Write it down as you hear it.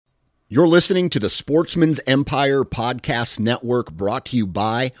You're listening to the Sportsman's Empire Podcast Network, brought to you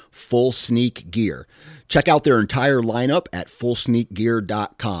by Full Sneak Gear. Check out their entire lineup at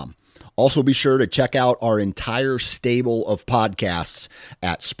fullsneakgear.com. Also be sure to check out our entire stable of podcasts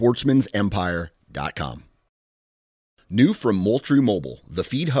at sportsmansempire.com. New from Moultrie Mobile, the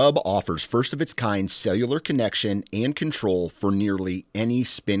Feed Hub offers first-of-its-kind cellular connection and control for nearly any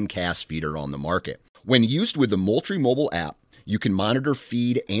spin cast feeder on the market. When used with the Moultrie Mobile app, you can monitor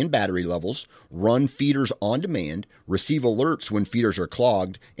feed and battery levels, run feeders on demand, receive alerts when feeders are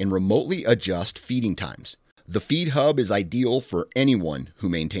clogged, and remotely adjust feeding times. The Feed Hub is ideal for anyone who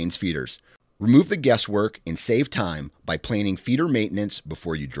maintains feeders. Remove the guesswork and save time by planning feeder maintenance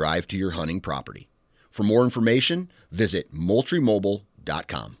before you drive to your hunting property. For more information, visit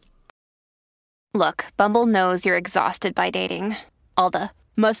MoultrieMobile.com. Look, Bumble knows you're exhausted by dating. All the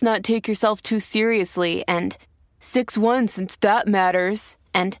must not take yourself too seriously and 6'1" since that matters.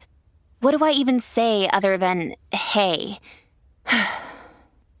 And what do I even say other than, hey?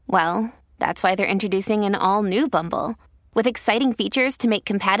 Well, that's why they're introducing an all-new Bumble, with exciting features to make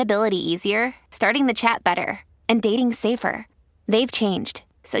compatibility easier, starting the chat better, and dating safer. They've changed,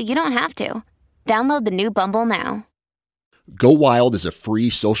 so you don't have to. Download the new Bumble now. Go Wild is a free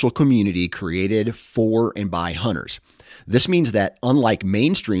social community created for and by hunters. This means that, unlike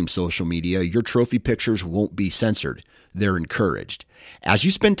mainstream social media, your trophy pictures won't be censored. They're encouraged. As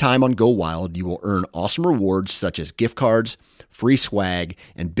you spend time on Go Wild, you will earn awesome rewards such as gift cards, free swag,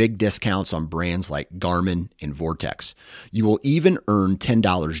 and big discounts on brands like Garmin and Vortex. You will even earn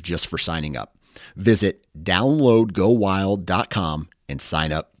 $10 just for signing up. Visit downloadgowild.com and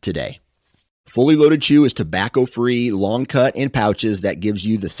sign up today. Fully Loaded Chew is tobacco-free, long cut, and pouches that gives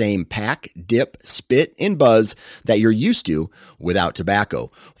you the same pack, dip, spit, and buzz that you're used to without tobacco.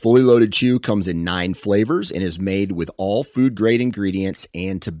 Fully Loaded Chew comes in 9 flavors and is made with all food-grade ingredients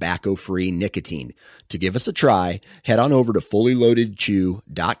and tobacco-free nicotine. To give us a try, head on over to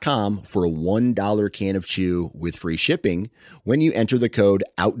fullyloadedchew.com for a $1 can of chew with free shipping when you enter the code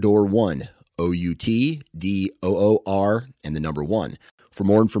OUTDOOR1, OUTDOOR, and the number 1. For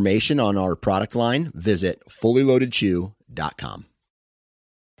more information on our product line, visit fullyloadedchew.com.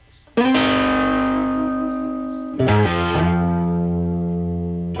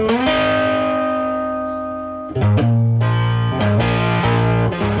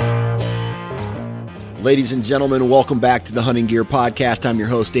 Ladies and gentlemen, welcome back to the Hunting Gear Podcast. I'm your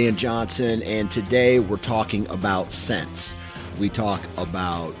host, Dan Johnson, and today we're talking about scents. We talk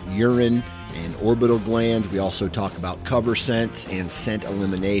about urine and orbital glands. We also talk about cover scents and scent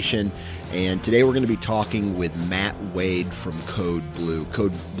elimination. And today we're going to be talking with Matt Wade from Code Blue.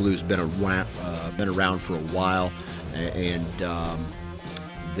 Code Blue's been around for a while, and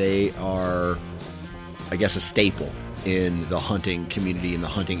they are, I guess, a staple in the hunting community, in the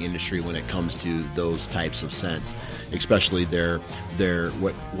hunting industry when it comes to those types of scents, especially their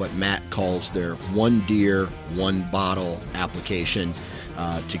what Matt calls their one deer, one bottle application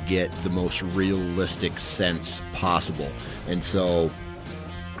to get the most realistic scents possible. And so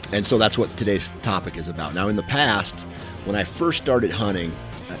that's what today's topic is about. Now, in the past, when I first started hunting,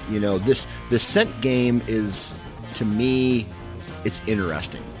 this scent game is, to me, it's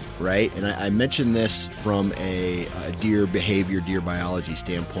interesting. Right? And I mentioned this from a deer behavior, deer biology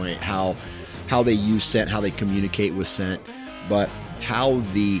standpoint, how they use scent, how they communicate with scent, but how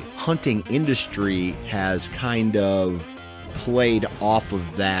the hunting industry has kind of played off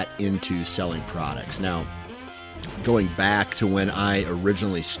of that into selling products. Now, going back to when I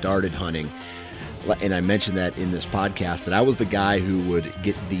originally started hunting, and I mentioned that in this podcast, that I was the guy who would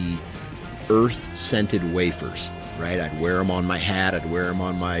get the earth-scented wafers. Right, I'd wear them on my hat. I'd wear them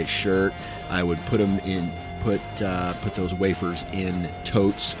on my shirt. I would put those wafers in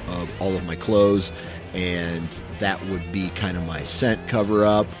totes of all of my clothes, and that would be kind of my scent cover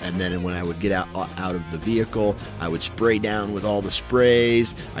up. And then when I would get out of the vehicle, I would spray down with all the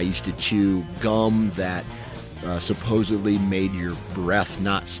sprays. I used to chew gum that supposedly made your breath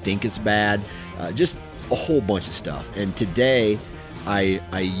not stink as bad. Just a whole bunch of stuff. And today, I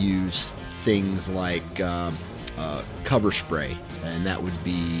use things like cover spray, and that would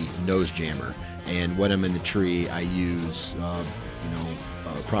be nose jammer. And when I'm in the tree, I use a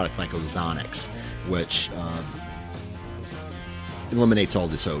product like Ozonics, which eliminates all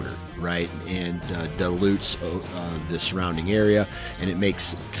this odor, right? And dilutes the surrounding area, and it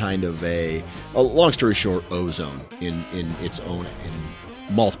makes kind of a long story short, ozone in its own in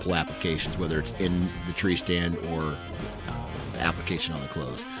multiple applications, whether it's in the tree stand or the application on the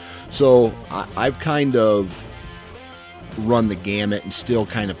clothes. So I've kind of run the gamut and still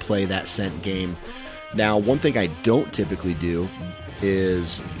kind of play that scent game Now, one thing I don't typically do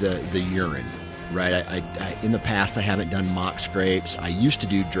is the urine, right? I in the past, I haven't done mock scrapes. I used to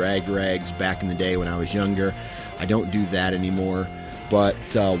do drag rags back in the day when I was younger. I don't do that anymore. But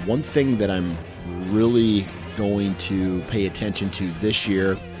one thing that I'm really going to pay attention to this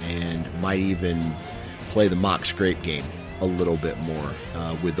year, and might even play the mock scrape game a little bit more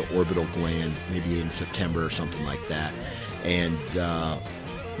with the orbital gland, maybe in September or something like that. And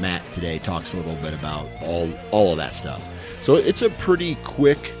Matt today talks a little bit about all of that stuff. So it's a pretty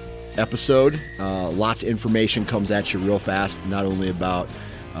quick episode. Lots of information comes at you real fast, not only about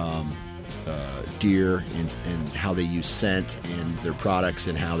deer and how they use scent and their products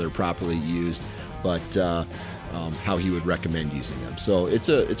and how they're properly used, but how he would recommend using them. So it's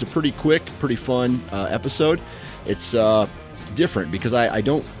a pretty quick, pretty fun episode. It's different because I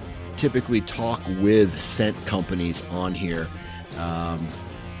don't typically talk with scent companies on here,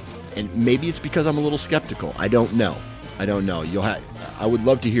 and maybe it's because I'm a little skeptical. I don't know. I would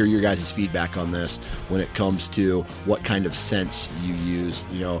love to hear your guys' feedback on this when it comes to what kind of scents you use.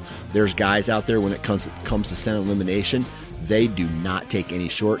 You know, there's guys out there when it comes to scent elimination, they do not take any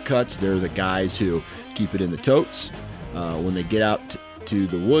shortcuts. They're the guys who keep it in the totes. When they get out to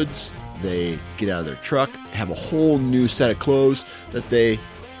the woods, they get out of their truck, have a whole new set of clothes that they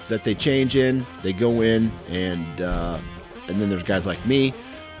change in. They go in, and then there's guys like me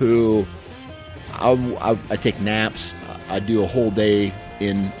who I take naps. I do a whole day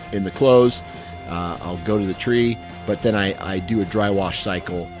in the clothes. I'll go to the tree, but then I do a dry wash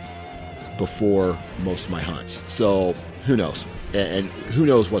cycle before most of my hunts. So who knows? And who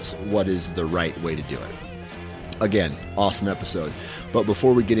knows what is the right way to do it? Again, awesome episode. But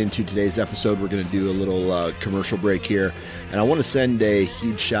before we get into today's episode, we're going to do a little commercial break here. And I want to send a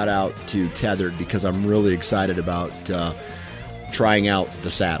huge shout out to Tethered because I'm really excited about trying out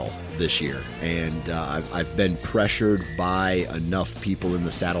the saddle this year. And I've been pressured by enough people in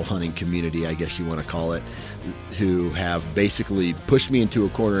the saddle hunting community, I guess you want to call it, who have basically pushed me into a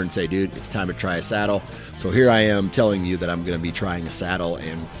corner and say, dude, it's time to try a saddle. So here I am telling you that I'm going to be trying a saddle.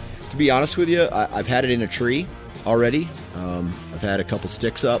 And to be honest with you, I've had it in a tree already. I've had a couple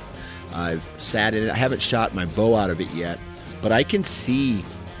sticks up. I've sat in it. I haven't shot my bow out of it yet, but I can see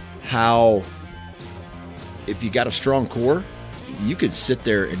how if you got a strong core, you could sit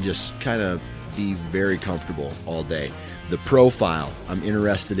there and just kind of be very comfortable all day. The profile, I'm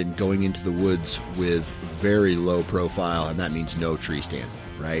interested in going into the woods with very low profile, and that means no tree stand,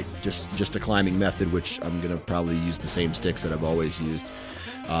 right? Just a climbing method, which I'm going to probably use the same sticks that I've always used.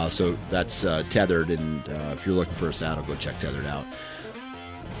 So that's Tethered, and if you're looking for a saddle, go check Tethered out.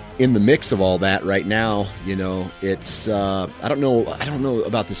 In the mix of all that right now, you know, it's I don't know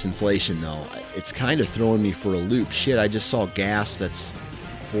about this inflation though. It's kind of throwing me for a loop. Shit, I just saw gas that's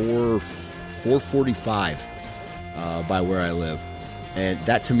 $4.45 by where I live, and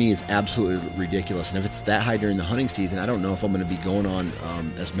that to me is absolutely ridiculous. And if it's that high during the hunting season, I don't know if I'm going to be going on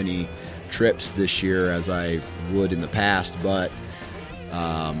as many trips this year as I would in the past. But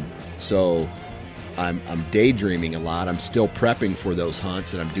so I'm daydreaming a lot. I'm still prepping for those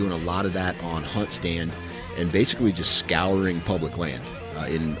hunts, and I'm doing a lot of that on Hunt Stand and basically just scouring public land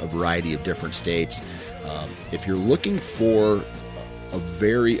in a variety of different states. If you're looking for a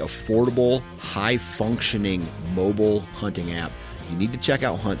very affordable, high-functioning mobile hunting app, you need to check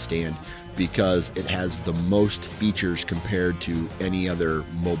out Hunt Stand because it has the most features compared to any other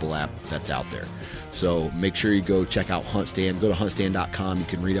mobile app that's out there. So make sure you go check out Hunt Stand. Go to huntstand.com. You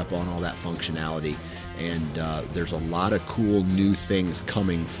can read up on all that functionality. And there's a lot of cool new things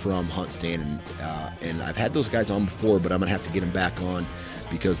coming from Hunt Stand. And I've had those guys on before, but I'm going to have to get them back on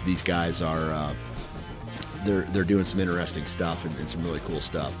because these guys are they're doing some interesting stuff and some really cool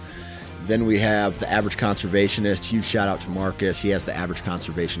stuff. Then we have The Average Conservationist. Huge shout out to Marcus. He has The Average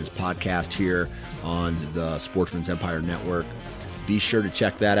Conservationist podcast here on the Sportsman's Empire Network. Be sure to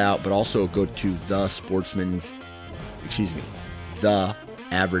check that out, but also go to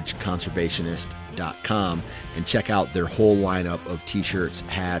theaverageconservationist.com and check out their whole lineup of t-shirts,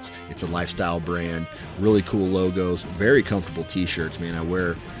 hats. It's a lifestyle brand, really cool logos, very comfortable t-shirts, man.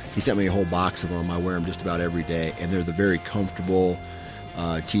 He sent me a whole box of them. I wear them just about every day, and they're the very comfortable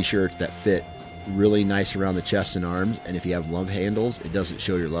t-shirts that fit really nice around the chest and arms. And if you have love handles, it doesn't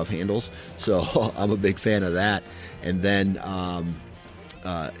show your love handles. So I'm a big fan of that. And then,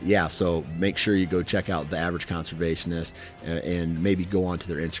 so make sure you go check out The Average Conservationist and maybe go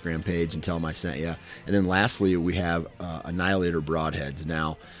onto their Instagram page and tell them I sent you. And then lastly, we have Annihilator Broadheads.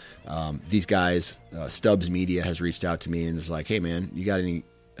 Now, these guys, Stubbs Media has reached out to me and was like, hey man, you got any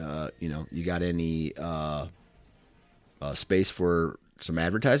space for some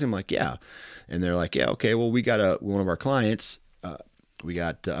advertising? I'm like, yeah. And they're like, yeah, okay, well, we got one of our clients, we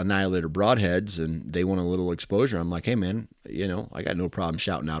got Annihilator broadheads, and they want a little exposure. I'm like, hey, man, I got no problem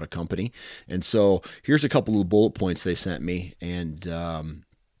shouting out a company. And so here's a couple of bullet points they sent me. And,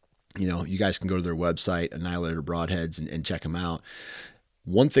 you guys can go to their website, Annihilator broadheads, and check them out.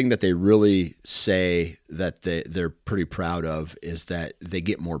 One thing that they really say that they're pretty proud of is that they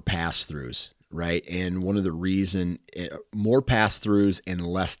get more pass-throughs, right? And one of the reason, more pass-throughs and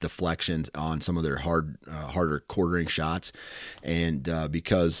less deflections on some of their harder quartering shots. And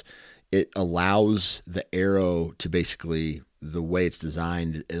because it allows the arrow to basically, the way it's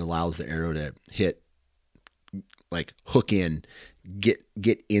designed, it allows the arrow to hit, like hook in,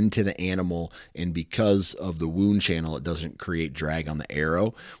 get into the animal, and because of the wound channel, it doesn't create drag on the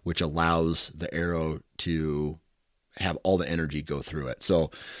arrow, which allows the arrow to have all the energy go through it.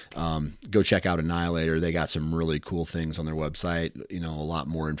 So go check out Annihilator. They got some really cool things on their website, a lot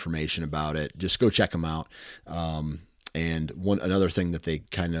more information about it. Just go check them out. And another thing that they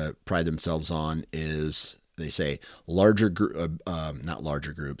kind of pride themselves on is they say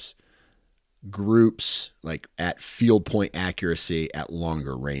groups like at field point accuracy at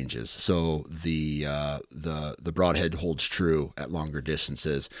longer ranges. So the broadhead holds true at longer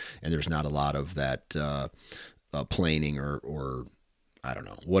distances, and there's not a lot of that planing or I don't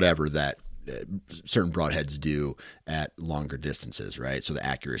know, whatever that certain broadheads do at longer distances, right? So the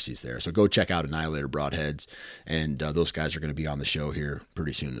accuracy is there. So go check out Annihilator broadheads, and those guys are going to be on the show here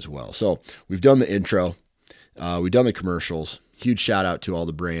pretty soon as well. So we've done the intro. We've done the commercials. Huge shout out to all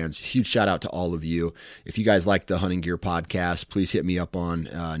the brands. Huge shout out to all of you. If you guys like the Hunting Gear podcast, please hit me up on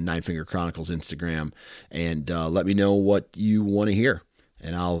Nine Finger Chronicles Instagram and let me know what you want to hear.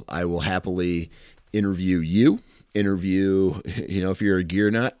 And I will happily interview you. If you're a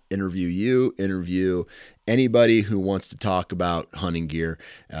gear nut, interview anybody who wants to talk about hunting gear,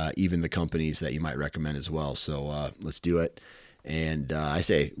 even the companies that you might recommend as well. So let's do it. And I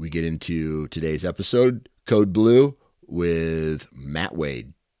say we get into today's episode, Code Blue with Matt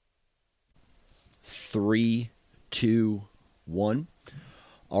Wade. 3, 2, 1.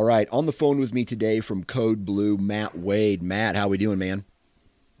 All right, on the phone with me today from Code Blue, Matt Wade. Matt, how we doing, man?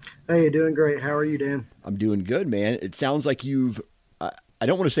 Hey, doing great. How are you, Dan? I'm doing good, man. It sounds like you've, I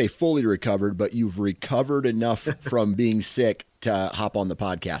don't want to say fully recovered, but you've recovered enough from being sick to hop on the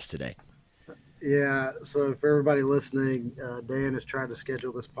podcast today. Yeah, so for everybody listening, Dan has tried to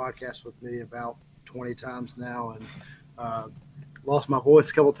schedule this podcast with me about 20 times now, and lost my voice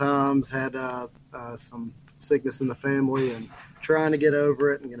a couple times, had some sickness in the family, and trying to get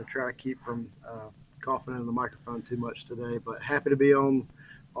over it. I'm going to try to keep from coughing into the microphone too much today, but happy to be on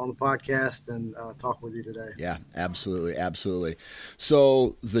the podcast and talk with you today. Yeah, absolutely. Absolutely.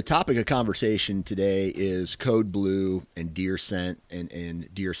 So the topic of conversation today is Code Blue and deer scent and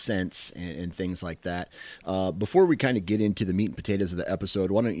deer scents and things like that. Before we kind of get into the meat and potatoes of the episode,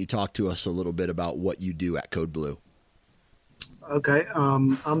 why don't you talk to us a little bit about what you do at Code Blue? Okay.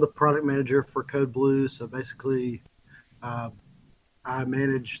 I'm the product manager for Code Blue. So basically, I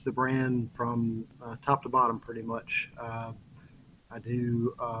manage the brand from top to bottom pretty much. I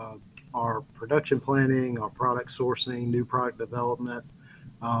do our production planning, our product sourcing, new product development.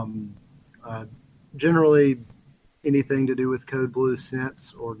 Generally, anything to do with Code Blue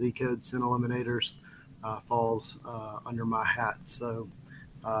scents or Decode scent eliminators falls under my hat. So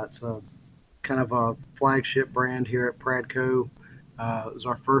it's a kind of a flagship brand here at Pradco. It was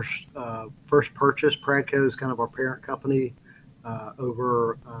our first purchase. Pradco is kind of our parent company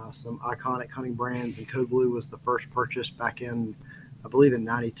over some iconic hunting brands, and Code Blue was the first purchase back in, I believe, in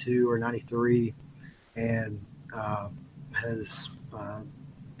 92 or 93, and has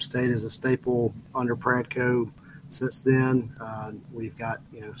stayed as a staple under Pradco since then. We've got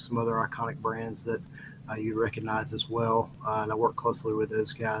some other iconic brands that you recognize as well, and I work closely with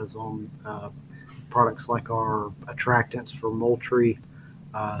those guys on products like our attractants for Moultrie.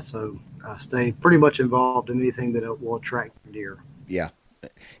 So stay pretty much involved in anything that will attract deer. Yeah,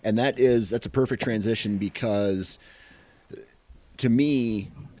 and that's a perfect transition, because to me,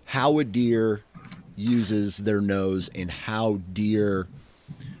 how a deer uses their nose and how deer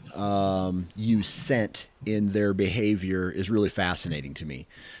use scent in their behavior is really fascinating to me.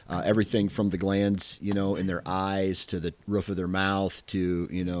 Everything from the glands, in their eyes, to the roof of their mouth, to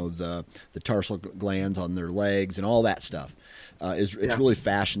the tarsal glands on their legs, and all that stuff. It's really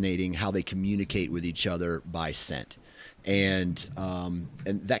fascinating how they communicate with each other by scent. And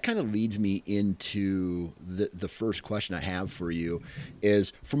that kind of leads me into the first question I have for you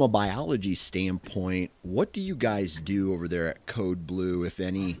is, from a biology standpoint, what do you guys do over there at Code Blue, if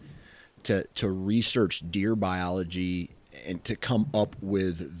any, to research deer biology and to come up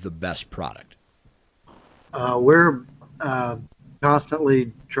with the best product? We're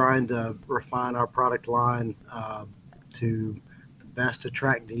constantly trying to refine our product line to best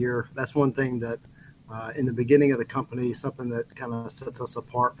attract deer. That's one thing that in the beginning of the company, something that kind of sets us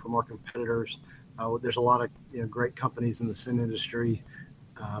apart from our competitors. There's a lot of great companies in the scent industry,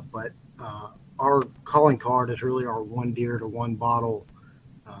 but our calling card is really our one deer to one bottle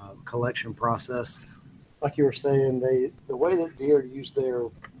collection process. Like you were saying, the way that deer use their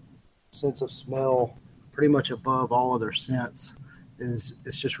sense of smell pretty much above all other scents is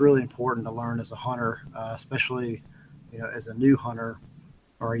it's just really important to learn as a hunter, especially as a new hunter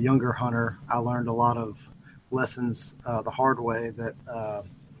or a younger hunter. I learned a lot of lessons the hard way that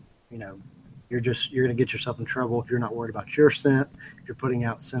you're going to get yourself in trouble if you're not worried about your scent, if you're putting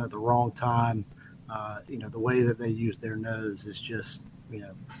out scent at the wrong time. The way that they use their nose is just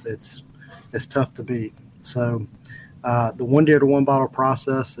it's tough to beat. So the one deer to one bottle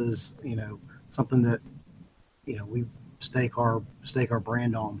process is something that we stake our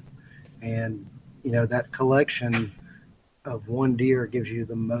brand on, and that collection of one deer gives you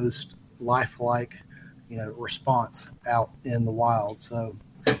the most lifelike response out in the wild. So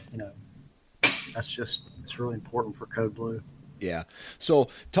it's really important for Code Blue. Yeah. So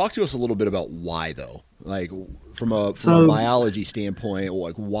talk to us a little bit about why, though, like from a biology standpoint,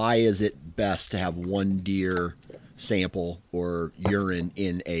 like why is it best to have one deer sample or urine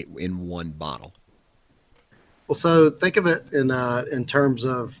in one bottle? Well, so think of it in terms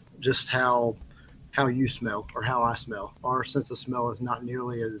of just how you smell or how I smell. Our sense of smell is not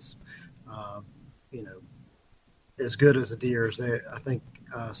nearly as as good as a deer's. I think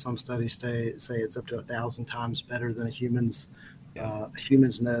some studies say it's up to 1,000 times better than a human's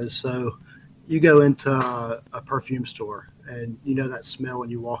nose. So you go into a perfume store and that smell when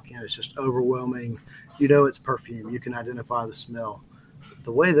you walk in, it's just overwhelming. It's perfume. You can identify the smell.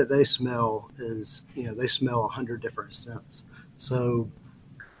 The way that they smell is, they smell 100 different scents. So,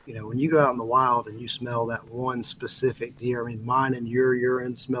 when you go out in the wild and you smell that one specific deer, I mean, mine and your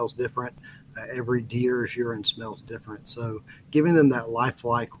urine smells different. Every deer's urine smells different. So giving them that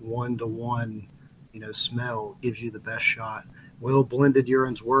lifelike one-to-one, smell gives you the best shot. Will blended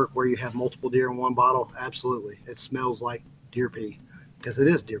urines work where you have multiple deer in one bottle? Absolutely. It smells like deer pee because it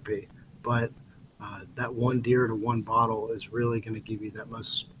is deer pee. But that one deer to one bottle is really going to give you that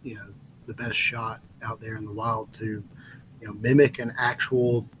most, the best shot out there in the wild to, mimic an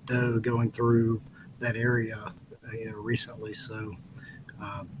actual doe going through that area, recently. So,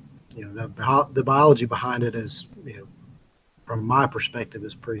 the biology behind it is, from my perspective,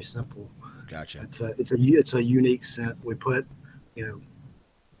 is pretty simple. Gotcha. It's a unique scent. We put,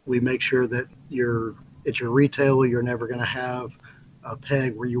 we make sure that at your retailer, you're never going to have a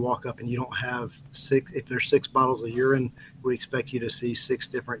peg where you walk up and you don't have six. If there's 6 bottles of urine, we expect you to see 6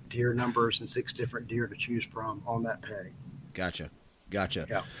 different deer numbers and 6 different deer to choose from on that peg. Gotcha.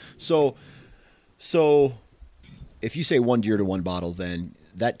 Yeah. So if you say one deer to one bottle, then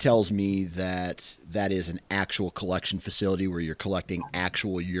that tells me that is an actual collection facility where you're collecting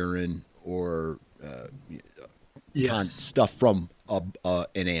actual urine or stuff from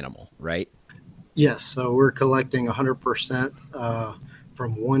an animal, right? Yes. So we're collecting 100%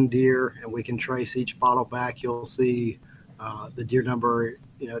 from one deer, and we can trace each bottle back. You'll see the deer number,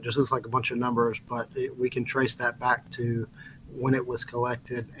 it just looks like a bunch of numbers, but we can trace that back to when it was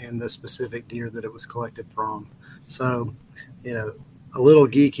collected and the specific deer that it was collected from. So, a little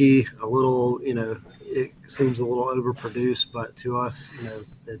geeky, a little, it seems a little overproduced, but to us,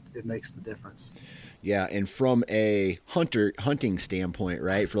 it makes the difference. Yeah, and from a hunting standpoint,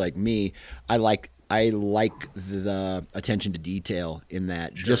 right? For like me, I like the attention to detail in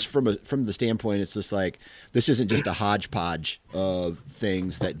that. Sure. Just from the standpoint, it's just like this isn't just a hodgepodge of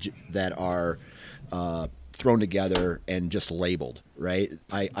things that are thrown together and just labeled, right?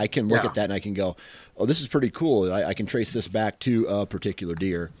 I can look at that and I can go, oh, this is pretty cool. I can trace this back to a particular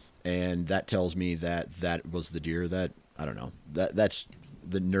deer, and that tells me that was the deer that, I don't know, that's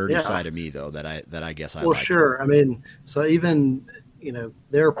the nerdy side of me, though, that I guess I like. Well, sure. I mean, so even,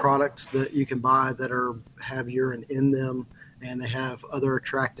 there are products that you can buy that have urine in them, and they have other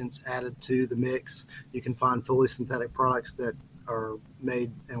attractants added to the mix. You can find fully synthetic products that are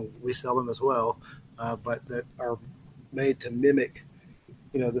made, and we sell them as well, but that are made to mimic,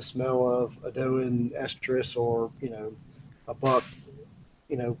 the smell of a doe in estrus or, a buck.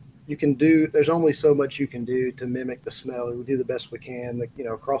 There's only so much you can do to mimic the smell. We do the best we can,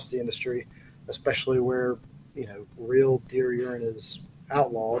 across the industry, especially where, real deer urine is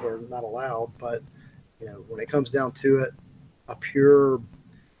outlawed or not allowed. But, when it comes down to it, a pure,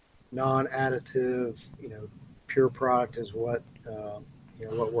 non-additive, pure product is what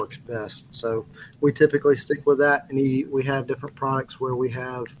what works best. So we typically stick with that, and we have different products where we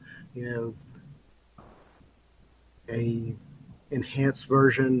have a enhanced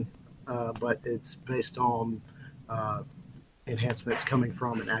version, but it's based on enhancements coming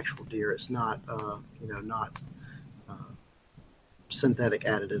from an actual deer. It's not not synthetic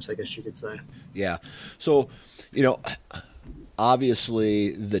additives, I guess you could say. Yeah. So,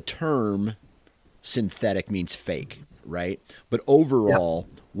 obviously the term synthetic means fake, right? But overall,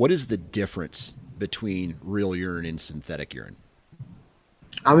 what is the difference between real urine and synthetic urine?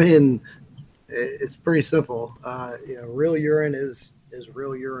 I mean, it's pretty simple. Real urine is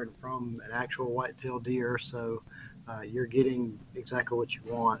real urine from an actual white-tailed deer, so you're getting exactly what you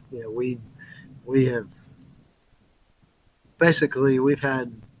want. We have basically, we've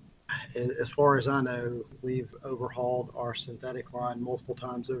had, as far as I know, we've overhauled our synthetic line multiple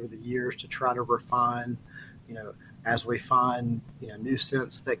times over the years to try to refine, as we find, new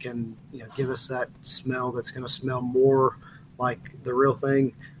scents that can, give us that smell that's going to smell more like the real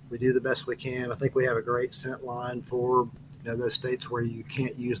thing. We do the best we can. I think we have a great scent line for, those states where you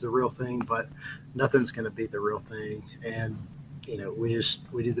can't use the real thing, but nothing's going to beat the real thing. And,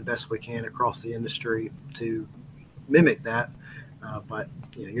 we do the best we can across the industry to mimic that, but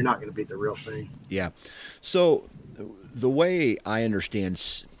you're not going to beat the real thing. Yeah. So the way I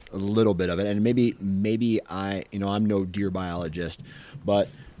understand a little bit of it, and maybe I'm no deer biologist, but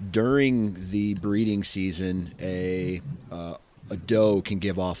during the breeding season, a doe can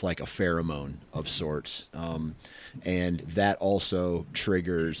give off like a pheromone of sorts, and that also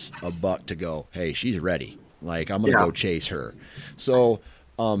triggers a buck to go, hey, she's ready. Like, I'm going to go chase her. So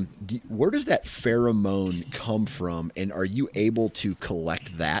where does that pheromone come from, and are you able to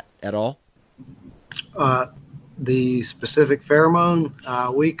collect that at all? The specific pheromone,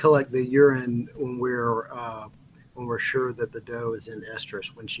 we collect the urine when we're sure that the doe is in estrus,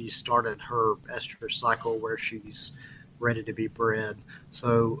 when she started her estrus cycle where she's ready to be bred.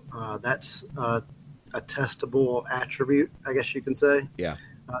 So that's a testable attribute, I guess you can say. Yeah.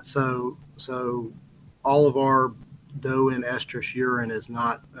 So all of our doe in estrus urine is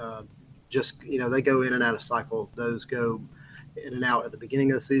not just, they go in and out of cycle. Those go in and out at the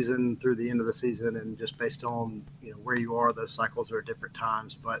beginning of the season through the end of the season, and just based on where you are, those cycles are at different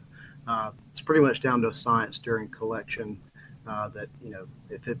times. But it's pretty much down to a science during collection that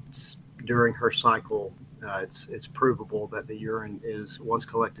if it's during her cycle, it's provable that the urine was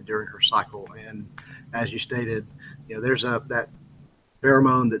collected during her cycle. And as you stated, there's that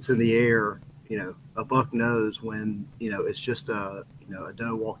pheromone that's in the air. A buck knows when it's just a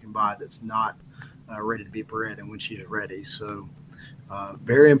doe walking by that's not ready to be bred, and when she's ready. So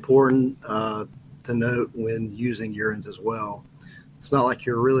very important to note when using urines as well. It's not like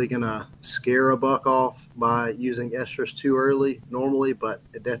you're really going to scare a buck off by using estrus too early normally, but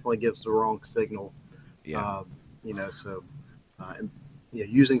it definitely gives the wrong signal. Yeah.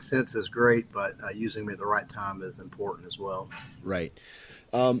 Using scents is great, but using them at the right time is important as well. Right.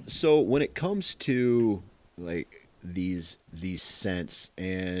 So when it comes to like these scents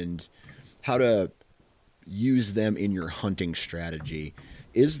and how to use them in your hunting strategy,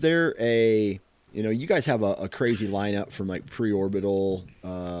 is there you guys have a crazy lineup from like pre-orbital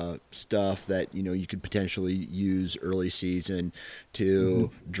stuff that you could potentially use early season,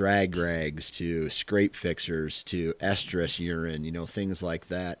 to drag rags, to scrape fixers, to estrus urine, things like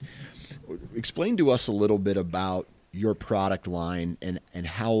that. Explain to us a little bit about your product line and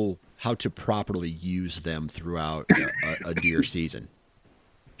how to properly use them throughout a deer season.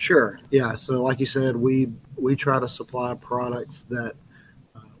 Sure. Yeah. So like you said, we try to supply products that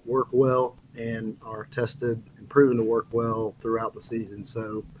work well and are tested and proven to work well throughout the season.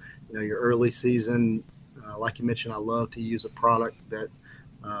 So, your early season, like you mentioned, I love to use a product that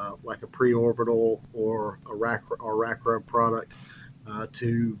like a pre-orbital or a rack rub product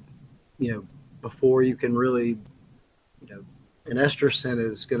to, before you can really, an estrus scent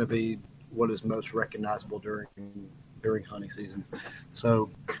is going to be what is most recognizable during hunting season. So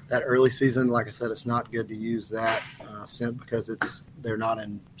that early season, like I said, it's not good to use that scent because they're not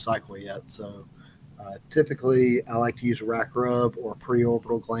in cycle yet. So typically I like to use rack rub or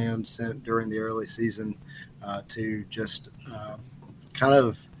pre-orbital gland scent during the early season to just kind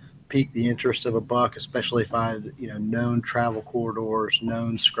of pique the interest of a buck, especially if I had known travel corridors,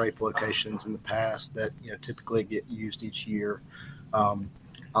 known scrape locations in the past that typically get used each year.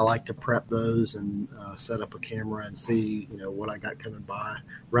 I like to prep those and set up a camera and see, what I got coming by.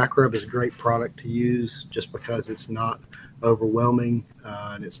 Rack rub is a great product to use just because it's not overwhelming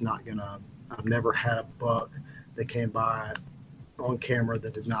and it's not I've never had a buck that came by on camera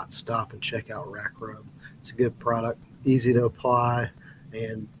that did not stop and check out rack rub. It's a good product, easy to apply,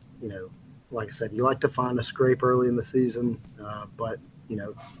 and like I said, you like to find a scrape early in the season, but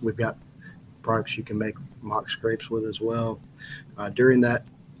we've got products you can make mock scrapes with as well. During that,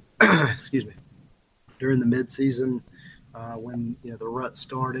 excuse me, during the mid-season, when the rut's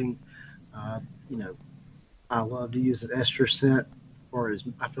starting, I love to use an estrus scent, or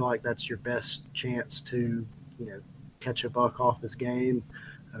I feel like that's your best chance to catch a buck off his game.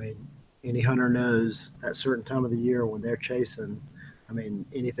 I mean, any hunter knows at a certain time of the year when they're chasing, I mean,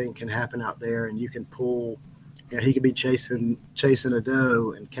 anything can happen out there, and you can pull. He could be chasing a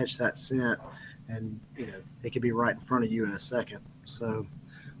doe and catch that scent, and it could be right in front of you in a second. So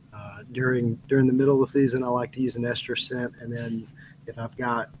during the middle of the season, I like to use an estrus scent, and then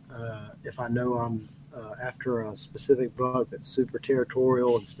if I know I'm after a specific buck that's super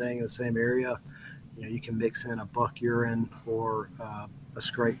territorial and staying in the same area, you can mix in a buck urine or a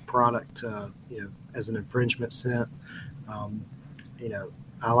scrape product, as an infringement scent.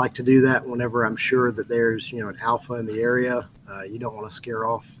 I like to do that whenever I'm sure that there's, an alpha in the area. You don't want to scare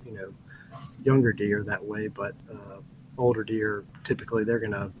off, younger deer that way, but older deer, typically they're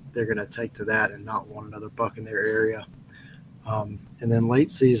gonna take to that and not want another buck in their area. And then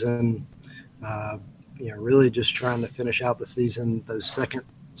late season, really just trying to finish out the season.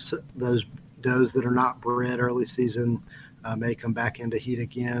 Those does that are not bred early season may come back into heat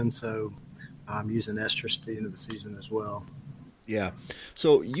again. So I'm using estrus at the end of the season as well. Yeah.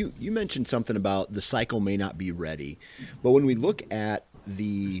 So you mentioned something about the cycle may not be ready, but when we look at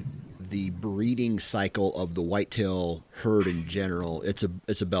the breeding cycle of the whitetail herd in general, it's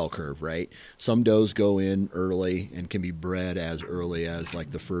a bell curve, right? Some does go in early and can be bred as early as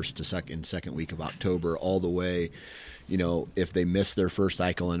like the first to second week of October, all the way. If they miss their first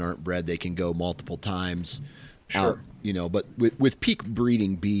cycle and aren't bred, they can go multiple times. Sure. But with peak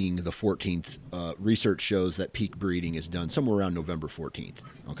breeding being the 14th, research shows that peak breeding is done somewhere around November 14th.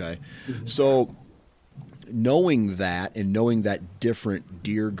 Okay. Mm-hmm. So knowing that different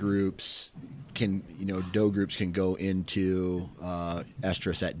deer groups can, doe groups can go into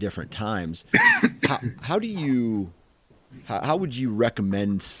estrus at different times, how would you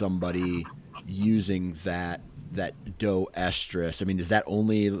recommend somebody using that doe estrus? I mean, is that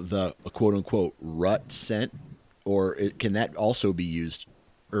only the quote unquote rut scent, or can that also be used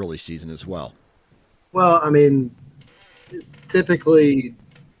early season as well? Well, I mean, typically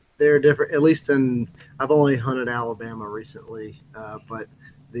they're different. At least I've only hunted Alabama recently, but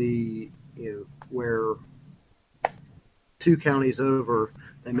where 2 counties over,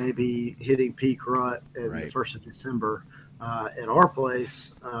 they may be hitting peak rut in the 1st of December. At our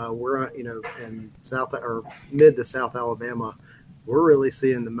place, we're in South or mid to South Alabama, we're really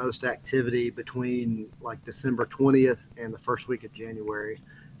seeing the most activity between like December 20th and the first week of January.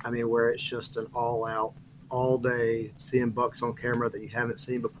 I mean, where it's just an all out, all day, seeing bucks on camera that you haven't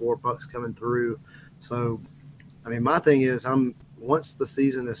seen before, bucks coming through. So, I mean, my thing is, once the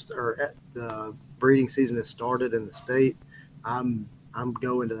season the breeding season is started in the state, I'm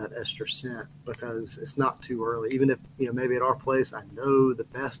going to that estrus scent because it's not too early. Even if, maybe at our place, I know the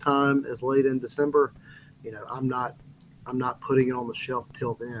best time is late in December, I'm not putting it on the shelf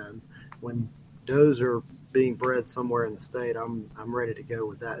till then. When does are being bred somewhere in the state, I'm ready to go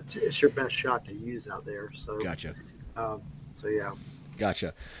with that. It's your best shot to use out there. So Gotcha. So yeah.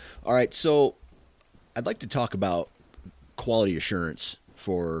 Gotcha. All right. So I'd like to talk about quality assurance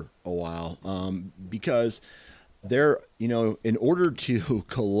for a while, because in order to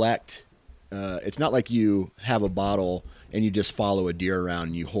collect, it's not like you have a bottle and you just follow a deer around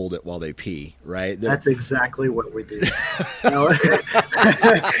and you hold it while they pee, right? That's exactly what we do.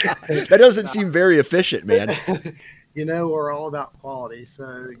 That doesn't seem very efficient, man. We're all about quality.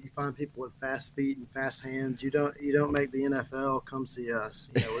 So you find people with fast feet and fast hands. You don't make the NFL. Come see us.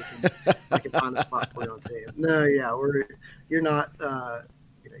 We can find a spot for you on team. No, yeah, you're not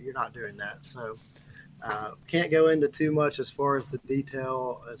doing that. So can't go into too much as far as the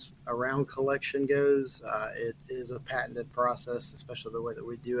detail as around collection goes. It is a patented process, especially the way that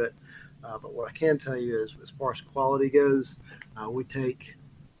we do it. But what I can tell you is, as far as quality goes, we take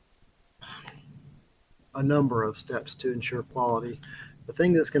a number of steps to ensure quality. The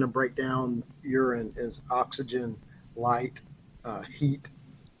thing that's going to break down urine is oxygen, light, heat,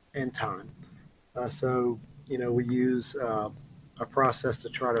 and time. So we use a process to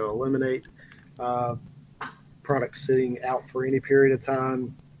try to eliminate product sitting out for any period of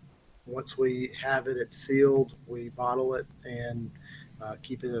time. Once we have it, it's sealed. We bottle it and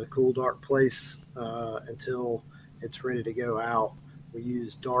keep it in a cool, dark place until it's ready to go out. We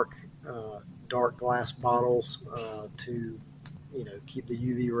use dark glass bottles to keep the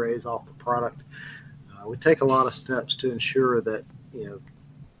UV rays off the product. We take a lot of steps to ensure that,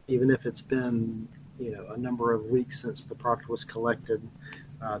 even if it's been, a number of weeks since the product was collected,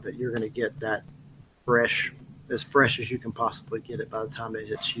 that you're going to get that as fresh as you can possibly get it by the time it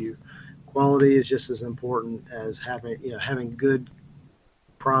hits you. Quality is just as important as having good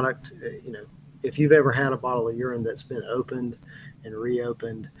product. If you've ever had a bottle of urine that's been opened and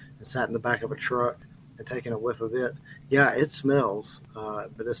reopened and sat in the back of a truck and taken a whiff of it, yeah, it smells,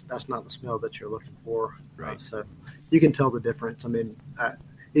 but that's not the smell that you're looking for. Right. So you can tell the difference. I mean,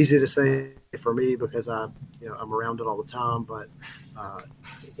 easy to say for me because I'm around it all the time, but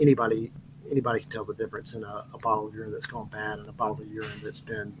anybody can tell the difference in a bottle of urine that's gone bad and a bottle of urine that's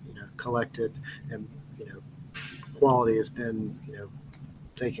been collected and quality has been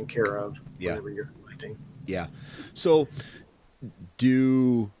taken care of whenever you're collecting. Yeah. So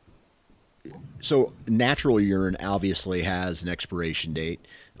natural urine obviously has an expiration date.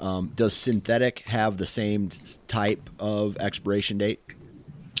 Does synthetic have the same type of expiration date?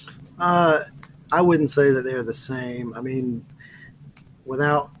 I wouldn't say that they're the same. I mean, we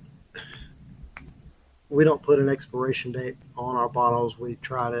don't put an expiration date on our bottles. We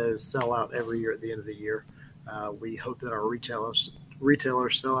try to sell out every year at the end of the year. We hope that our retailers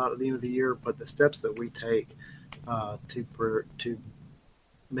sell out at the end of the year, but the steps that we take to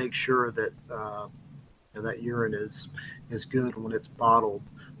make sure that that urine is good when it's bottled.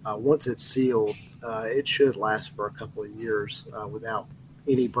 Once it's sealed, it should last for a couple of years without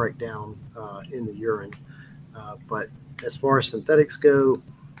any breakdown in the urine. But as far as synthetics go,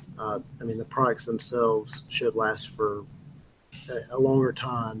 the products themselves should last for a longer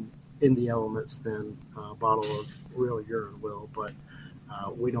time in the elements than a bottle of real urine will. But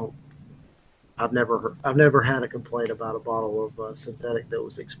we don't. I've never had a complaint about a bottle of synthetic that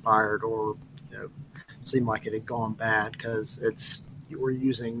was expired or seemed like it had gone bad because we're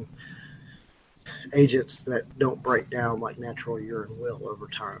using agents that don't break down like natural urine will over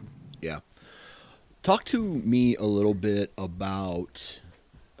time. Yeah. Talk to me a little bit about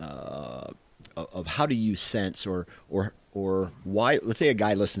of how to use scents or why. Let's say a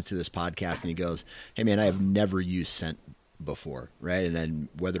guy listens to this podcast and he goes, "Hey man, I have never used scent before," right? And then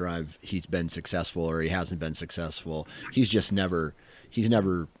whether he's been successful or he hasn't been successful, he's never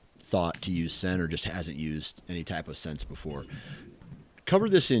thought to use scent or just hasn't used any type of scents before. Cover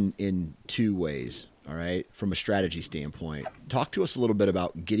this in two ways, all right? From a strategy standpoint, talk to us a little bit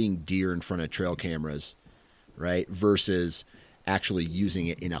about getting deer in front of trail cameras, right? Versus actually using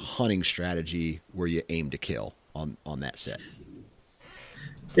it in a hunting strategy where you aim to kill on that set.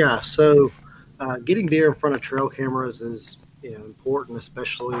 Yeah. So getting deer in front of trail cameras is important,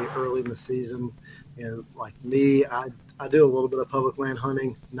 especially early in the season. Like me, I do a little bit of public land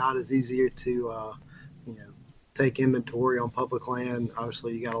hunting. Not as easy to take inventory on public land.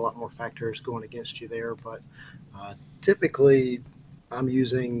 Obviously, you got a lot more factors going against you there, but typically I'm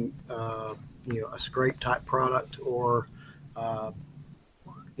using a scrape type product or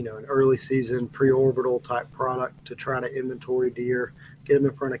an early season pre-orbital type product to try to inventory deer, get them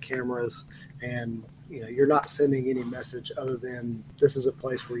in front of cameras, and you're not sending any message other than this is a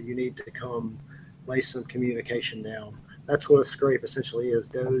place where you need to come lay some communication down. That's what a scrape essentially is.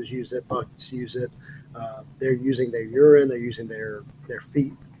 Does use it, bucks use it. They're using their urine, they're using their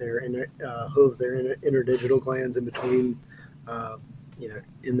feet, their hooves, their interdigital glands in between,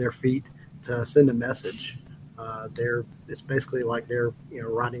 in their feet to send a message. It's basically like they're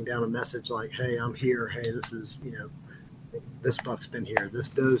writing down a message like, "Hey, I'm here. Hey, this is this buck's been here. This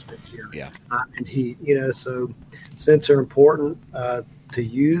doe's been here." Yeah. And he, so scents are important to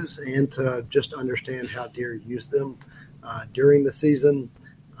use and to just understand how deer use them during the season.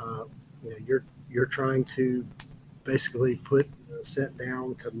 You're trying to basically put a scent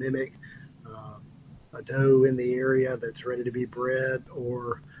down to mimic a doe in the area that's ready to be bred,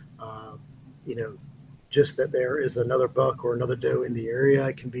 or just that there is another buck or another doe in the area.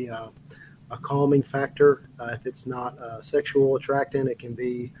 It can be a calming factor. If it's not a sexual attractant, it can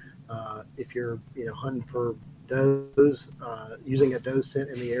be if you're hunting for does, using a doe scent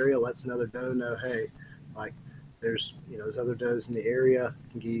in the area lets another doe know, hey, like there's there's other does in the area.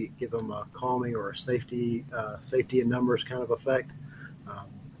 Can give them a calming or a safety in numbers kind of effect.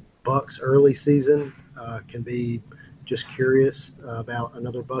 Bucks early season can be just curious about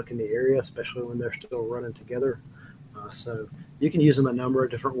another buck in the area, especially when they're still running together. So you can use them a number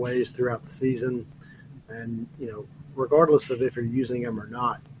of different ways throughout the season, and regardless of if you're using them or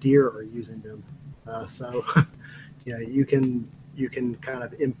not, deer are using them. So you can kind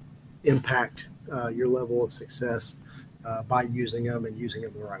of impact your level of success by using them and using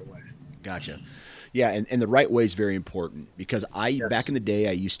them the right way. Gotcha. Yeah, and the right way is very important because back in the day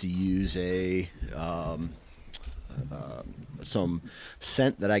I used to use some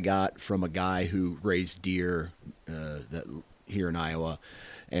scent that I got from a guy who raised deer that here in Iowa,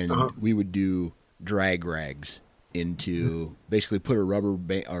 and we would do drag rags into basically put a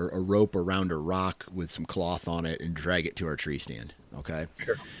or a rope around a rock with some cloth on it and drag it to our tree stand. Okay.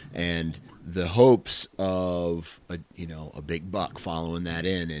 Sure. And the hopes of a big buck following that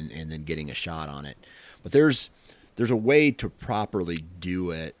in and then getting a shot on it. But there's a way to properly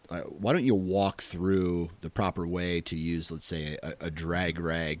do it. Why don't you walk through the proper way to use, let's say, a drag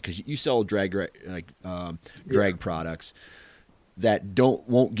rag? Because you sell drag products that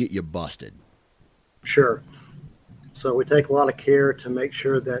won't get you busted. Sure. So we take a lot of care to make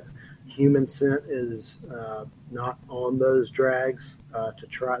sure that human scent is not on those drags. To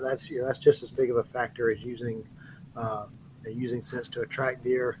try that's just as big of a factor as using scents to attract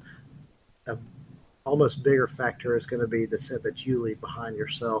deer. Almost bigger factor is going to be the scent that you leave behind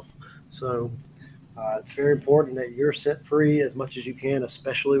yourself. So it's very important that you're scent free as much as you can,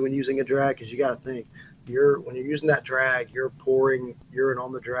 especially when using a drag, because you got to think when you're using that drag, you're pouring urine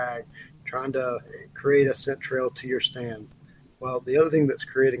on the drag, trying to create a scent trail to your stand. Well, the other thing that's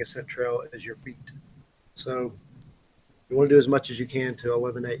creating a scent trail is your feet. So you want to do as much as you can to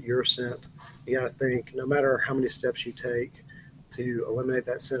eliminate your scent. You got to think, no matter how many steps you take to eliminate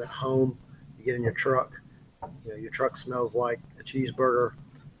that scent at home, you get in your truck, your truck smells like a cheeseburger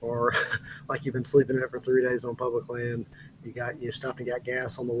or like you've been sleeping in it for 3 days on public land. You stopped and got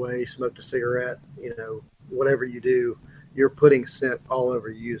gas on the way, smoked a cigarette, whatever you do, you're putting scent all over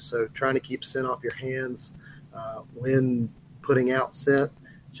you. So trying to keep scent off your hands when putting out scent,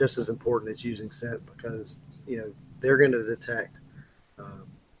 just as important as using scent, because, they're going to detect,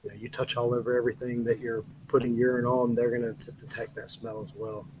 you touch all over everything that you're putting urine on, they're going to detect that smell as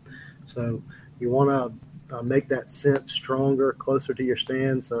well. So you want to make that scent stronger, closer to your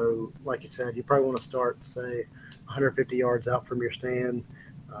stand. So like you said, you probably want to start, say, 150 yards out from your stand,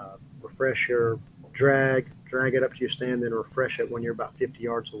 refresh your drag it up to your stand, then refresh it when you're about 50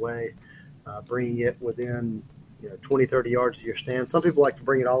 yards away, bringing it within 20, 30 yards of your stand. Some people like to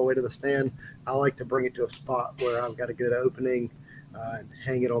bring it all the way to the stand. I like to bring it to a spot where I've got a good opening and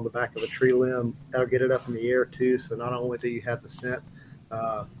hang it on the back of a tree limb. That'll get it up in the air too. So not only do you have the scent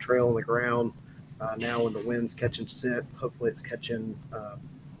trail on the ground, now when the wind's catching scent, hopefully it's catching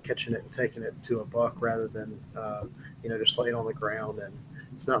it and taking it to a buck rather than just laying on the ground. And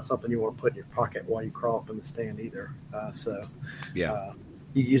it's not something you want to put in your pocket while you crawl up in the stand either.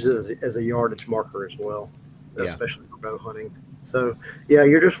 You use it as a yardage marker as well, especially for bow hunting. So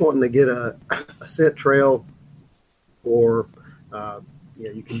you're just wanting to get a scent trail, or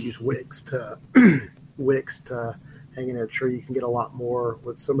you can use wicks to hang in a tree. You can get a lot more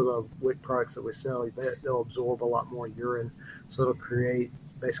with some of the wick products that we sell. They'll absorb a lot more urine, so it'll create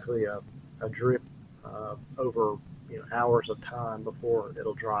basically a drip over hours of time before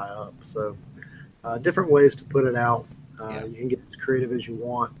it'll dry up. So different ways to put it out. You can get as creative as you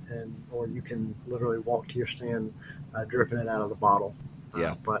want, or you can literally walk to your stand dripping it out of the bottle.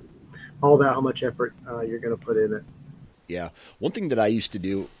 But all about how much effort you're going to put in it. Yeah. One thing that I used to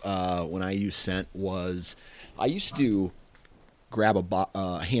do when I used scent was I used to grab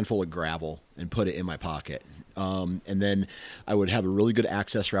a handful of gravel and put it in my pocket. And then I would have a really good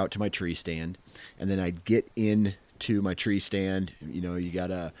access route to my tree stand. And then I'd get into my tree stand. You got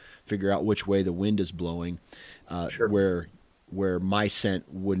to figure out which way the wind is blowing, where my scent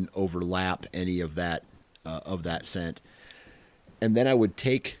wouldn't overlap any of that scent. And then I would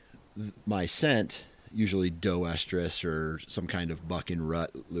take my scent, usually doe estrus or some kind of buck and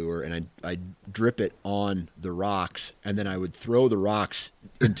rut lure, and I'd drip it on the rocks, and then I would throw the rocks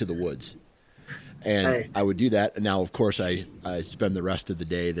into the woods. And I would do that. And now, of course, I spend the rest of the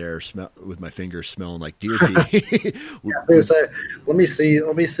day there with my fingers smelling like deer pee. Let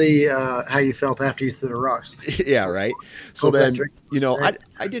me see how you felt after you threw the rocks. Yeah, right. So then,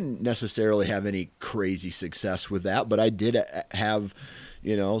 I didn't necessarily have any crazy success with that, but I did have,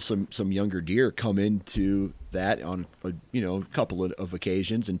 some younger deer come into that on a couple of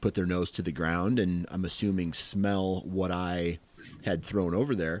occasions and put their nose to the ground, and I'm assuming smell what I had thrown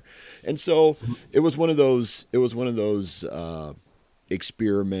over there. And so it was one of those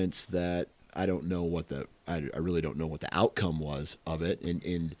experiments that I don't know I really don't know what the outcome was of it.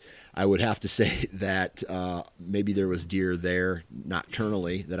 And I would have to say that maybe there was deer there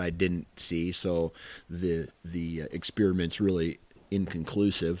nocturnally that I didn't see. So the experiment's really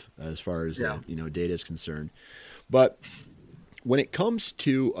inconclusive as far as data is concerned. But when it comes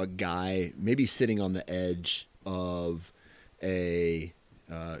to a guy maybe sitting on the edge of a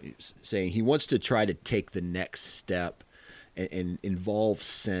saying he wants to try to take the next step and involve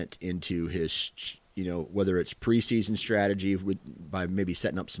scent into his, whether it's preseason strategy by maybe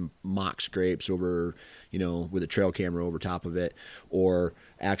setting up some mock scrapes over, with a trail camera over top of it, or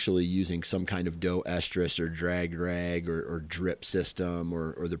actually using some kind of doe estrus or drag rag or drip system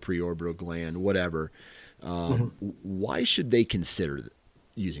or the preorbital gland, whatever. Why should they consider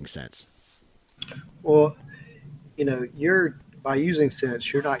using scents? Well, by using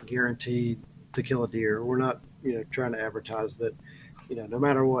scents, you're not guaranteed to kill a deer. We're not, trying to advertise that, no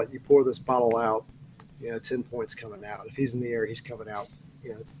matter what, you pour this bottle out, 10 points coming out. If he's in the air, he's coming out.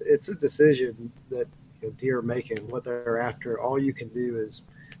 It's a decision that deer are making, what they're after. All you can do is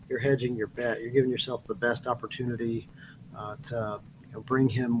you're hedging your bet. You're giving yourself the best opportunity to bring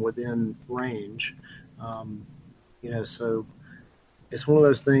him within range. So it's one of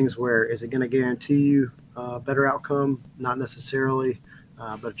those things where, is it going to guarantee you a better outcome? Not necessarily.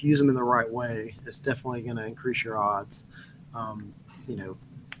 But if you use them in the right way, it's definitely going to increase your odds.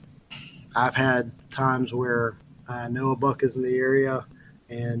 I've had times where I know a buck is in the area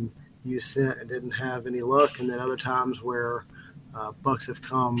and use scent and didn't have any luck. And then other times where bucks have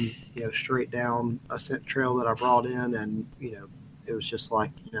come, straight down a scent trail that I brought in, and, it was just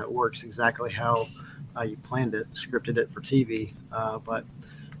like, it works exactly how you planned it, scripted it for TV. But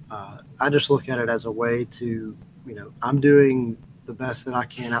I just look at it as a way to, I'm doing the best that I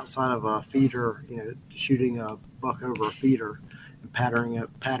can outside of a feeder, shooting a buck over a feeder and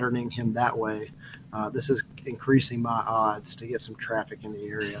patterning him that way. This is increasing my odds to get some traffic in the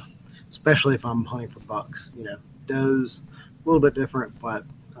area, especially if I'm hunting for bucks. Does a little bit different, but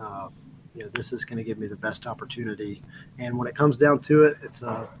this is going to give me the best opportunity. And when it comes down to it, it's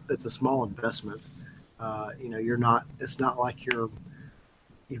a small investment. It's not like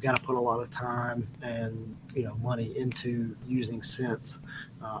you've got to put a lot of time and money into using scents.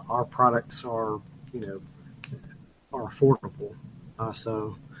 Our products are affordable.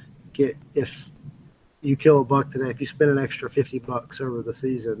 So if you kill a buck today, if you spend an extra $50 over the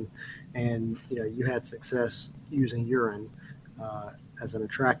season, and you had success using urine as an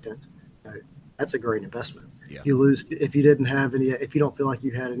attractant, that's a great investment. Yeah. You lose if you didn't have any. If you don't feel like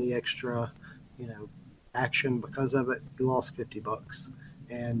you had any extra, action because of it, you lost $50,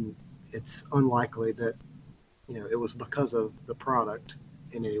 and it's unlikely that it was because of the product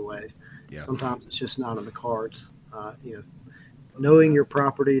in any way. Yeah. Sometimes it's just not in the cards. Knowing your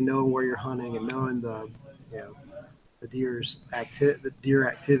property, knowing where you're hunting, and knowing the deer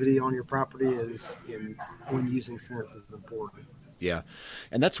activity on your property when using scents is important. Yeah.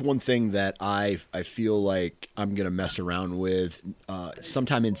 And that's one thing that I feel like I'm going to mess around with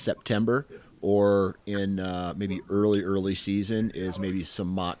sometime in September or in maybe early season, is maybe some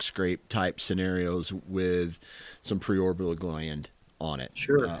mock scrape type scenarios with some preorbital gland on it.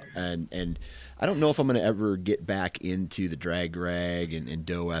 Sure. And I don't know if I'm going to ever get back into the drag rag and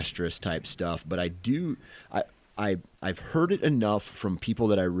doe estrus type stuff, but I've heard it enough from people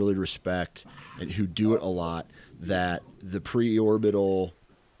that I really respect and who do it a lot, that the preorbital,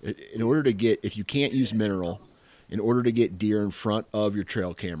 in order to get, if you can't use mineral, in order to get deer in front of your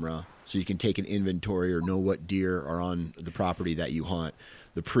trail camera so you can take an inventory or know what deer are on the property that you hunt,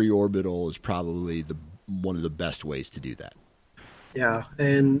 the preorbital is probably one of the best ways to do that. Yeah,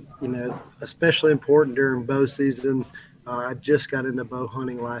 and especially important during bow season. I just got into bow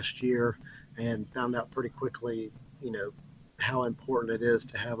hunting last year and found out pretty quickly, how important it is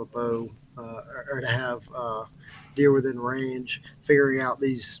to have a bow or to have deer within range. Figuring out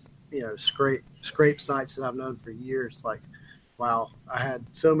these, scrape sites that I've known for years. Like, wow, I had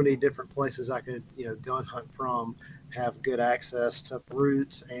so many different places I could, gun hunt from, have good access to the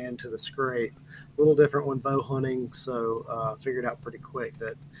roots and to the scrape. A little different when bow hunting, so figured out pretty quick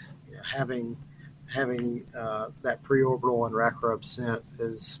that having that preorbital and rack rub scent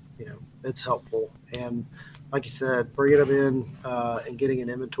is it's helpful. And like you said, bringing them in and getting an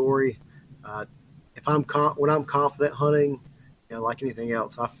inventory. When I'm confident hunting, like anything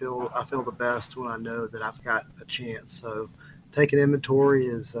else, I feel the best when I know that I've got a chance. So taking inventory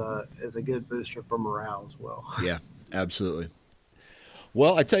is a good booster for morale as well. Yeah, absolutely.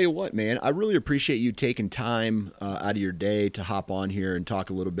 Well, I tell you what, man, I really appreciate you taking time out of your day to hop on here and talk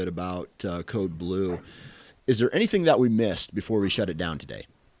a little bit about Code Blue. Is there anything that we missed before we shut it down today?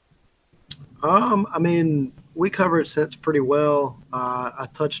 We covered scents pretty well. I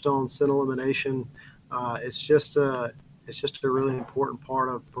touched on scent elimination. It's just a really important part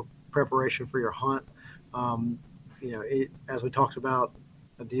of preparation for your hunt. As we talked about,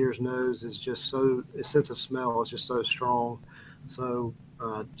 a deer's nose is just its sense of smell is just so strong. So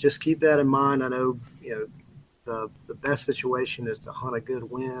just keep that in mind. I know, the best situation is to hunt a good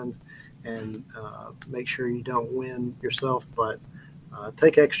wind and make sure you don't wind yourself, but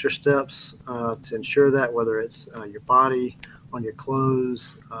take extra steps to ensure that, whether it's your body, on your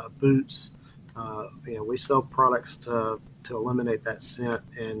clothes, boots. We sell products to eliminate that scent,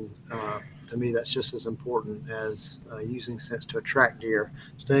 and to me, that's just as important as using scents to attract deer.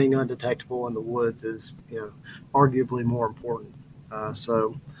 Staying undetectable in the woods is, arguably more important.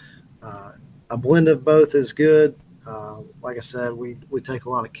 So a blend of both is good. Like I said, we take a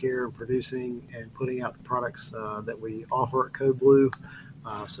lot of care in producing and putting out the products that we offer at Code Blue.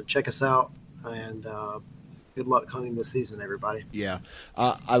 So check us out, and good luck hunting this season, everybody. Yeah,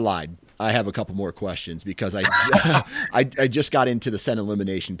 I lied. I have a couple more questions because I just got into the scent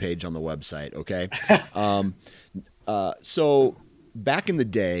elimination page on the website. Okay, so back in the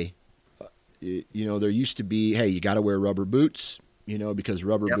day, there used to be, hey, you got to wear rubber boots. Because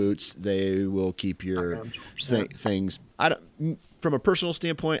rubber boots, they will keep your things. From a personal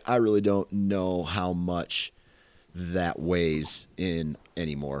standpoint, I really don't know how much that weighs in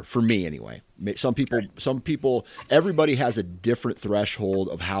anymore. For me, anyway. Some people, everybody has a different threshold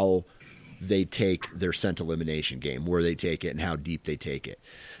of how they take their scent elimination game, where they take it and how deep they take it.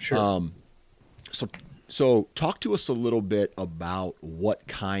 Sure. So talk to us a little bit about what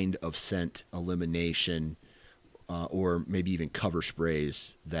kind of scent elimination or maybe even cover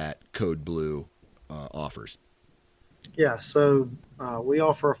sprays that Code Blue offers. Yeah, so we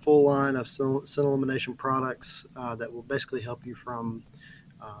offer a full line of scent elimination products that will basically help you from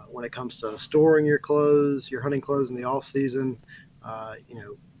when it comes to storing your clothes, your hunting clothes in the off season.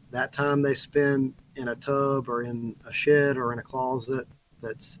 That time they spend in a tub or in a shed or in a closet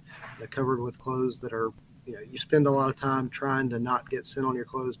that's covered with clothes that are, you spend a lot of time trying to not get scent on your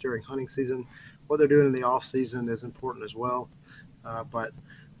clothes during hunting season. What they're doing in the off season is important as well, but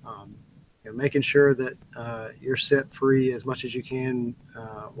making sure that you're scent free as much as you can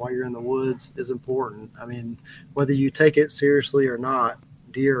while you're in the woods is important. I mean, whether you take it seriously or not,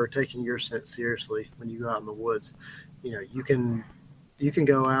 deer are taking your scent seriously when you go out in the woods. You can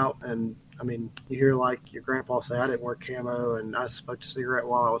go out and, you hear like your grandpa say, I didn't wear camo and I smoked a cigarette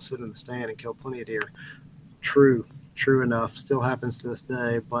while I was sitting in the stand and killed plenty of deer. True enough, still happens to this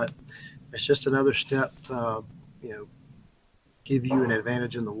day, but it's just another step to, give you an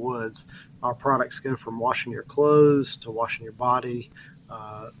advantage in the woods. Our products go from washing your clothes to washing your body.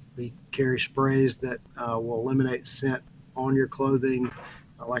 We carry sprays that will eliminate scent on your clothing.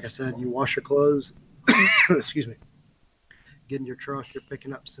 Like I said, you wash your clothes, excuse me, get in your truck, you're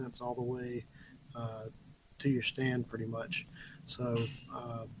picking up scents all the way to your stand pretty much. So,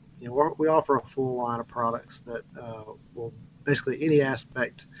 we offer a full line of products that will basically any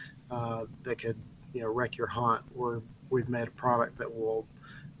aspect that could, wreck your hunt. We've made a product that will,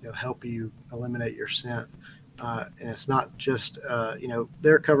 help you eliminate your scent. And it's not just,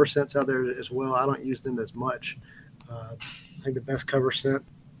 there are cover scents out there as well. I don't use them as much. I think the best cover scent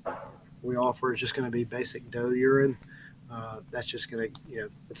we offer is just going to be basic doe urine. That's just going to,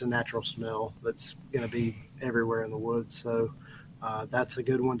 it's a natural smell that's going to be everywhere in the woods. So that's a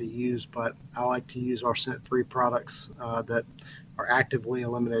good one to use, but I like to use our scent-free products that are actively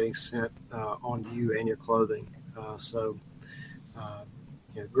eliminating scent on you and your clothing.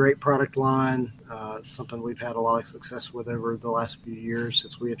 Great product line, something we've had a lot of success with over the last few years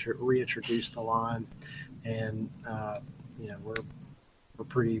since we reintroduced the line, and we're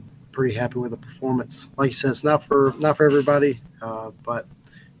pretty happy with the performance. Like you said, it's not for everybody, but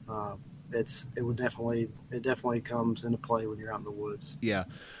it definitely comes into play when you're out in the woods. Yeah.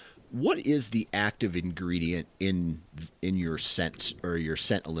 What is the active ingredient in your scent or your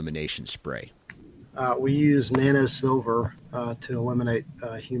scent elimination spray? We use nano silver to eliminate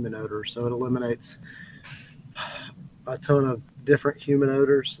human odors. So it eliminates a ton of different human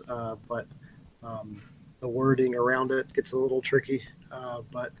odors, but the wording around it gets a little tricky.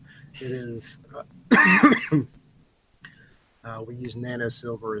 But it is we use nano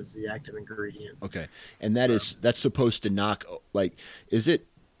silver as the active ingredient. Okay, and that's supposed to knock, is it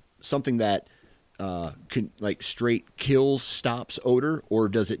something that can straight kills, stops odor, or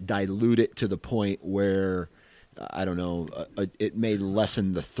does it dilute it to the point where I don't know, it may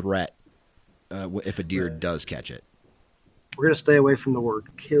lessen the threat if a deer does catch it? We're going to stay away from the word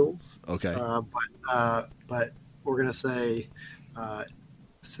kills. Okay. But we're going to say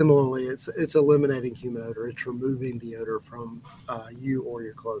similarly, it's eliminating human odor. It's removing the odor from you or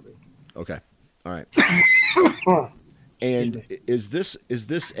your clothing. Okay. All right. And is this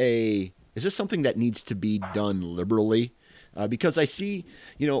something that needs to be done liberally? Because I see,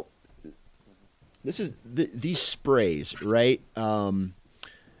 this is these sprays, right?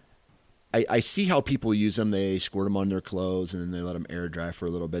 I see how people use them. They squirt them on their clothes and then they let them air dry for a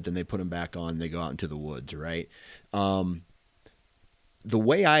little bit. Then they put them back on. They go out into the woods, right? The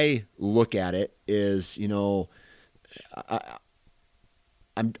way I look at it is,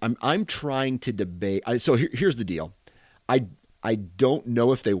 I'm trying to debate. So here's the deal. I don't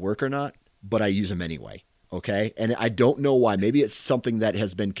know if they work or not, but I use them anyway. Okay. And I don't know why. Maybe it's something that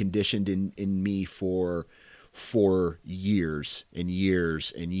has been conditioned in me for years and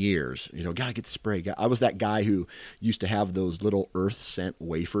years and years. Gotta get the spray. I was that guy who used to have those little earth scent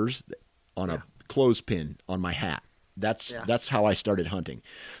wafers on a clothespin on my hat. That's how I started hunting.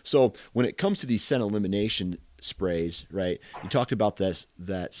 So when it comes to these scent elimination sprays, right? You talked about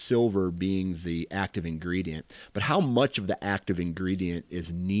that silver being the active ingredient, but how much of the active ingredient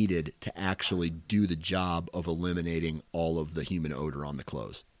is needed to actually do the job of eliminating all of the human odor on the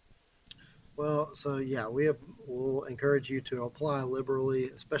clothes? Well, so yeah, we'll encourage you to apply liberally,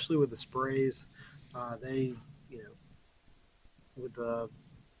 especially with the sprays. They, with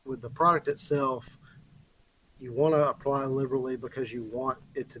the product itself, you want to apply liberally because you want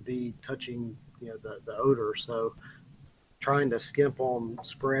it to be touching, the odor. So trying to skimp on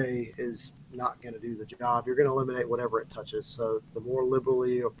spray is not going to do the job. You're going to eliminate whatever it touches. So the more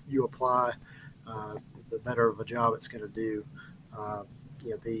liberally you apply, the better of a job it's going to do.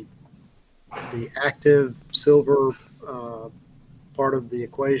 The active silver part of the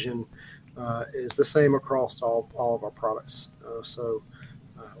equation is the same across all of our products. So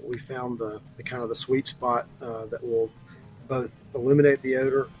we found the kind of the sweet spot that will both eliminate the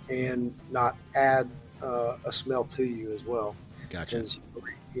odor and not add a smell to you as well. Gotcha.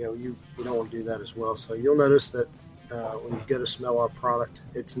 You don't want to do that as well. So you'll notice that when you go to smell our product,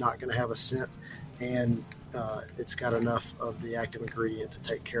 it's not going to have a scent, and it's got enough of the active ingredient to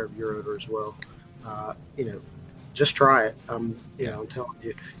take care of your odor as well. Just try it. I'm telling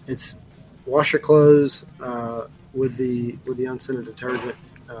you, it's wash your clothes with the unscented detergent,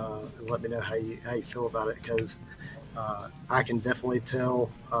 and let me know how you feel about it, because I can definitely tell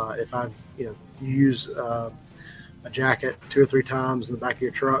if you use a jacket 2 or 3 times in the back of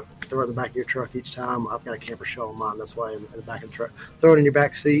your truck, throw it in the back of your truck each time. I've got a camper shell on mine. That's why in the back of the truck. Throw it in your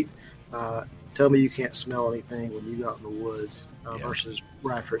back seat. Tell me you can't smell anything when you go out in the woods versus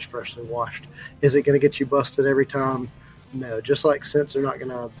right after it's freshly washed. Is it going to get you busted every time? No. Just like scents are not going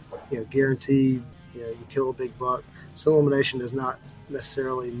to guarantee you kill a big buck. Scent elimination does not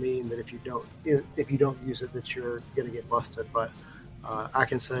necessarily mean that if you don't use it that you're going to get busted. But I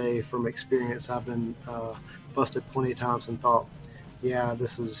can say from experience, I've been busted plenty of times and thought, yeah,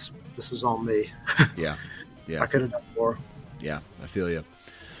 this was on me. Yeah. I could have done more. Yeah, I feel you.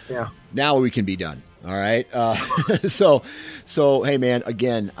 Yeah. Now we can be done. All right. So hey man,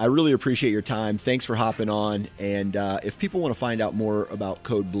 again, I really appreciate your time. Thanks for hopping on. And if people want to find out more about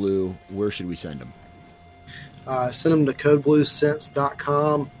Code Blue, where should we send them? Send them to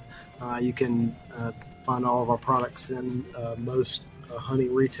codebluescents.com. You can find all of our products in most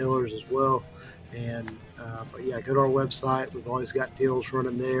hunting retailers as well. And but yeah, go to our website. We've always got deals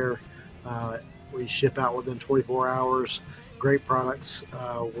running there. We ship out within 24 hours. Great products.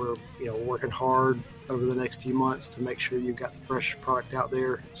 We're working hard over the next few months to make sure you've got the fresh product out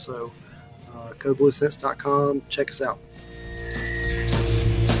there. So codebluescents.com. Check us out.